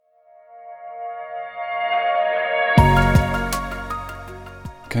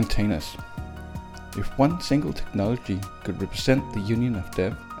Containers. If one single technology could represent the union of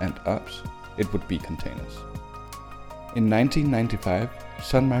dev and ops, it would be containers. In 1995,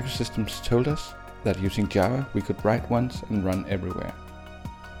 Sun Microsystems told us that using Java we could write once and run everywhere.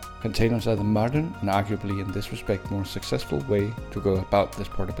 Containers are the modern and arguably in this respect more successful way to go about this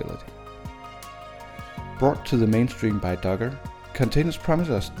portability. Brought to the mainstream by Docker, containers promise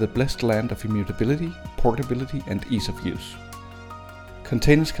us the blessed land of immutability, portability and ease of use.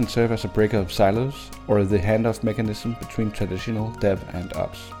 Containers can serve as a breaker of silos or the handoff mechanism between traditional dev and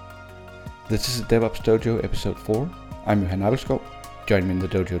ops. This is the DevOps Dojo episode 4. I'm Johan Abelskov. Join me in the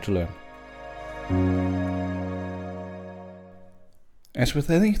dojo to learn. As with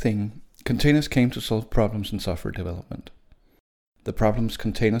anything, containers came to solve problems in software development. The problems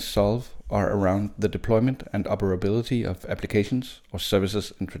containers solve are around the deployment and operability of applications or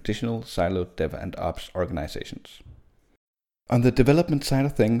services in traditional siloed dev and ops organizations. On the development side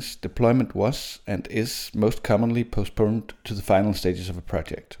of things, deployment was and is most commonly postponed to the final stages of a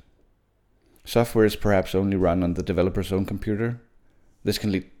project. Software is perhaps only run on the developer's own computer. This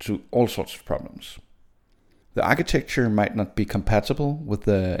can lead to all sorts of problems. The architecture might not be compatible with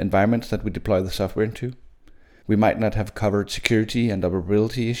the environments that we deploy the software into. We might not have covered security and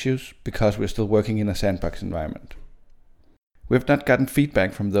operability issues because we're still working in a sandbox environment. We have not gotten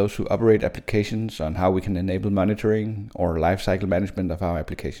feedback from those who operate applications on how we can enable monitoring or lifecycle management of our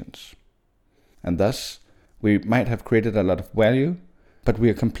applications. And thus, we might have created a lot of value, but we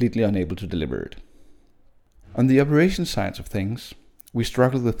are completely unable to deliver it. On the operations side of things, we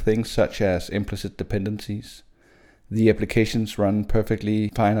struggle with things such as implicit dependencies. The applications run perfectly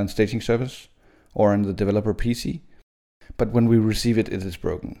fine on staging servers or on the developer PC, but when we receive it, it is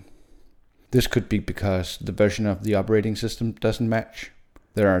broken. This could be because the version of the operating system doesn't match.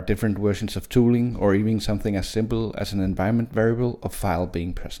 There are different versions of tooling or even something as simple as an environment variable or file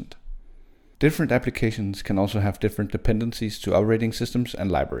being present. Different applications can also have different dependencies to operating systems and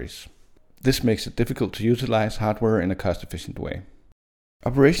libraries. This makes it difficult to utilize hardware in a cost-efficient way.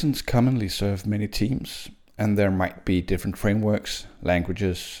 Operations commonly serve many teams, and there might be different frameworks,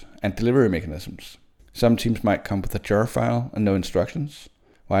 languages, and delivery mechanisms. Some teams might come with a jar file and no instructions,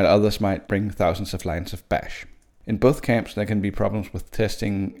 while others might bring thousands of lines of bash. In both camps, there can be problems with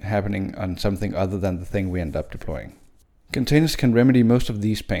testing happening on something other than the thing we end up deploying. Containers can remedy most of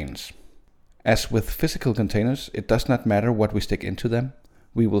these pains. As with physical containers, it does not matter what we stick into them,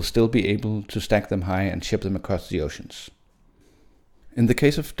 we will still be able to stack them high and ship them across the oceans. In the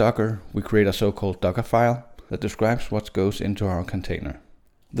case of Docker, we create a so-called Docker file that describes what goes into our container.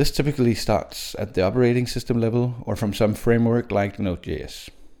 This typically starts at the operating system level or from some framework like Node.js.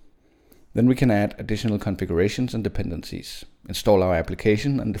 Then we can add additional configurations and dependencies, install our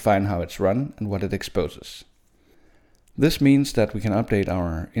application and define how it's run and what it exposes. This means that we can update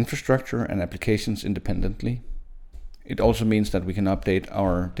our infrastructure and applications independently. It also means that we can update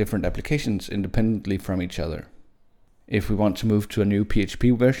our different applications independently from each other. If we want to move to a new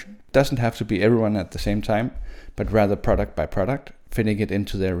PHP version, it doesn't have to be everyone at the same time, but rather product by product, fitting it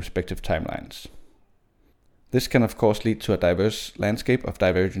into their respective timelines. This can of course lead to a diverse landscape of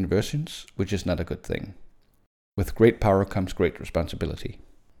divergent versions, which is not a good thing. With great power comes great responsibility.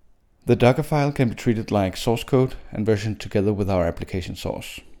 The Docker file can be treated like source code and versioned together with our application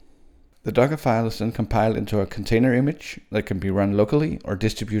source. The Docker file is then compiled into a container image that can be run locally or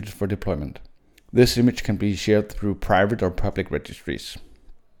distributed for deployment. This image can be shared through private or public registries.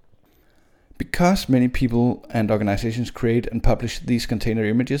 Because many people and organizations create and publish these container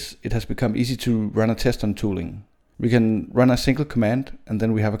images, it has become easy to run a test on tooling. We can run a single command and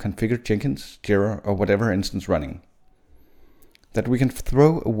then we have a configured Jenkins, Jira or whatever instance running that we can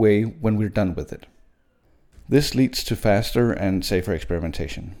throw away when we're done with it. This leads to faster and safer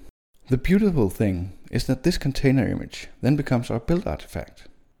experimentation. The beautiful thing is that this container image then becomes our build artifact,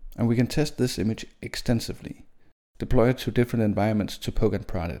 and we can test this image extensively, deploy it to different environments to poke and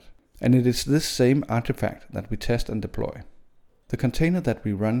prod it. And it is this same artifact that we test and deploy. The container that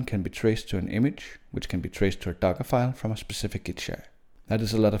we run can be traced to an image, which can be traced to a Docker file from a specific Git share. That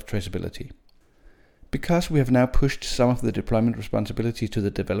is a lot of traceability. Because we have now pushed some of the deployment responsibility to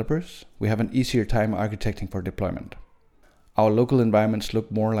the developers, we have an easier time architecting for deployment. Our local environments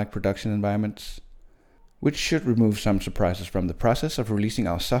look more like production environments, which should remove some surprises from the process of releasing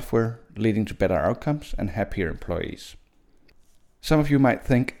our software, leading to better outcomes and happier employees. Some of you might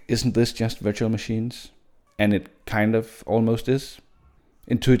think, isn't this just virtual machines? And it kind of almost is,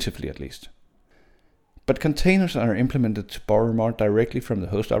 intuitively at least. But containers are implemented to borrow more directly from the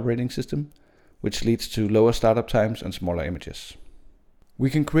host operating system, which leads to lower startup times and smaller images. We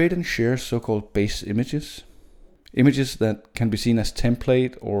can create and share so-called base images. images that can be seen as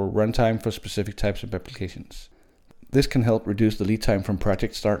template or runtime for specific types of applications. This can help reduce the lead time from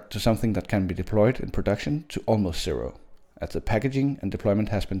project start to something that can be deployed in production to almost zero, as the packaging and deployment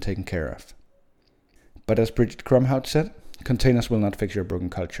has been taken care of. But as Bridget Crumhout said, containers will not fix your broken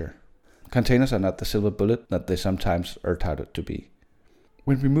culture. Containers are not the silver bullet that they sometimes are touted to be.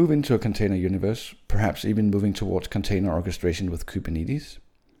 When we move into a container universe, perhaps even moving towards container orchestration with Kubernetes,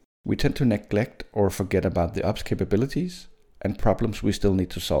 we tend to neglect or forget about the ops capabilities and problems we still need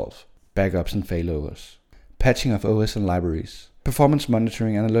to solve, backups and failovers, patching of OS and libraries, performance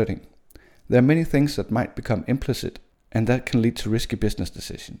monitoring and alerting. There are many things that might become implicit and that can lead to risky business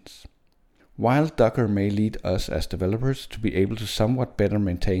decisions. While Docker may lead us as developers to be able to somewhat better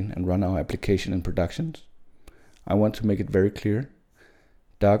maintain and run our application in productions, I want to make it very clear,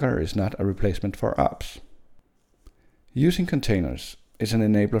 Docker is not a replacement for ops. Using containers is an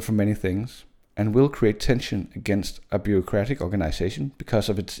enabler for many things and will create tension against a bureaucratic organization because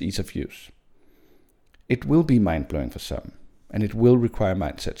of its ease of use. It will be mind-blowing for some, and it will require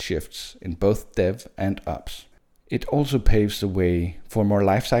mindset shifts in both dev and ops. It also paves the way for more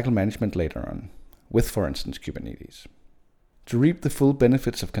lifecycle management later on, with, for instance, Kubernetes. To reap the full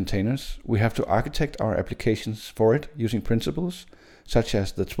benefits of containers, we have to architect our applications for it using principles such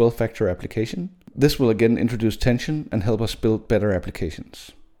as the 12-factor application. This will again introduce tension and help us build better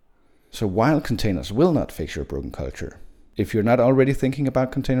applications. So while containers will not fix your broken culture, if you're not already thinking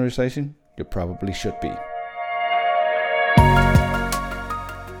about containerization, you probably should be.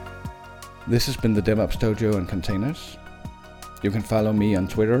 This has been the DevOps Dojo and Containers. You can follow me on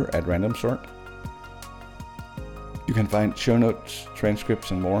Twitter at randomsort. You can find show notes,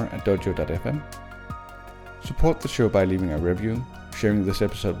 transcripts and more at dojo.fm. Support the show by leaving a review, sharing this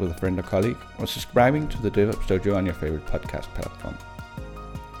episode with a friend or colleague, or subscribing to the DevOps Dojo on your favorite podcast platform.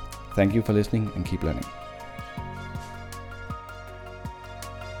 Thank you for listening and keep learning.